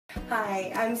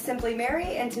Hi, I'm Simply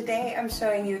Mary, and today I'm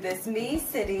showing you this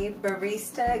Mecity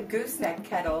Barista Gooseneck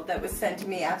kettle that was sent to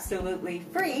me absolutely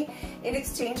free in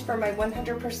exchange for my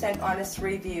 100% honest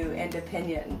review and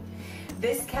opinion.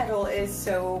 This kettle is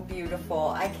so beautiful.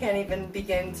 I can't even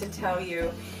begin to tell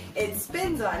you. It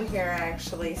spins on here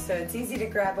actually, so it's easy to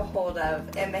grab a hold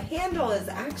of, and the handle is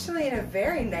actually in a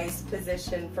very nice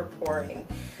position for pouring.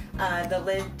 The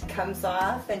lid comes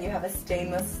off and you have a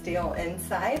stainless steel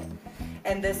inside.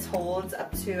 And this holds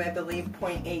up to, I believe,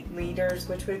 0.8 liters,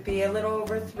 which would be a little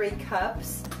over 3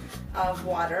 cups of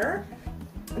water.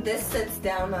 This sits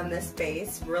down on this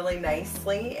base really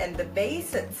nicely, and the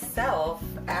base itself,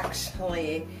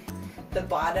 actually, the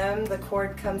bottom, the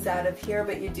cord comes out of here,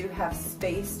 but you do have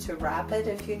space to wrap it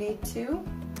if you need to,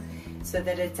 so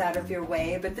that it's out of your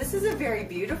way. But this is a very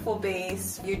beautiful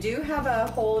base. You do have a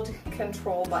hold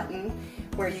control button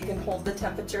where you can hold the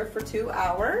temperature for 2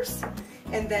 hours.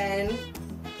 And then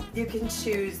you can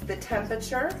choose the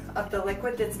temperature of the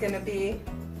liquid that's going to be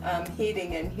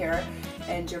heating in here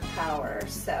and your power.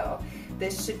 So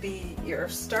this should be your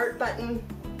start button,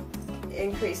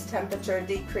 increase temperature,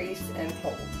 decrease, and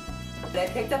hold. I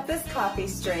picked up this coffee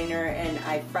strainer and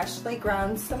I freshly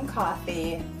ground some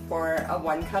coffee for a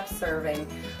 1-cup serving.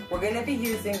 We're going to be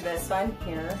using this on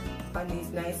here on these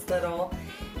nice little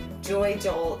Joy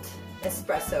Jolt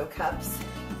espresso cups.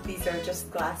 These are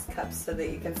just glass cups so that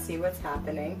you can see what's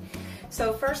happening.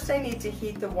 So first I need to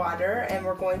heat the water, and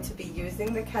we're going to be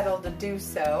using the kettle to do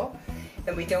so.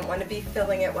 And we don't want to be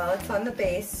filling it while it's on the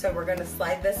base, so we're going to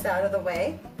slide this out of the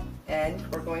way, and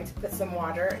we're going to put some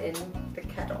water in the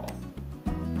kettle.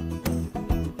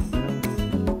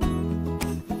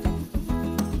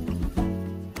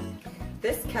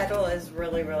 This kettle is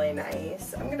really, really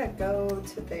nice. I'm gonna go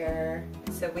to there.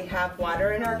 So we have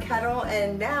water in our kettle,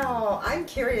 and now I'm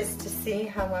curious to see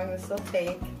how long this will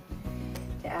take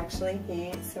to actually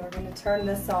heat. So we're gonna turn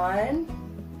this on.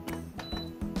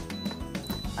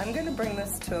 I'm gonna bring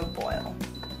this to a boil.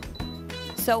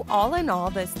 So all in all,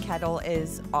 this kettle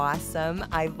is awesome.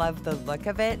 I love the look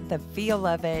of it, the feel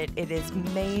of it. It is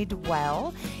made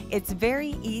well. It's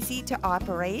very easy to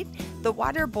operate. The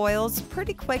water boils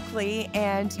pretty quickly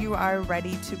and you are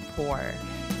ready to pour.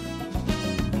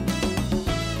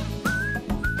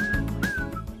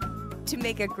 To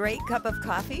make a great cup of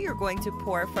coffee, you're going to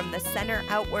pour from the center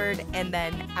outward and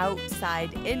then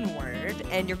outside inward,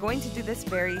 and you're going to do this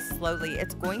very slowly.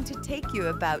 It's going to take you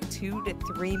about 2 to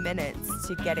 3 minutes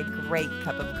to get a great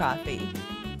cup of coffee.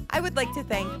 I would like to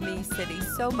thank Mecity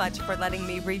so much for letting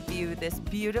me review this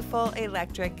beautiful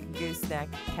electric gooseneck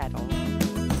kettle.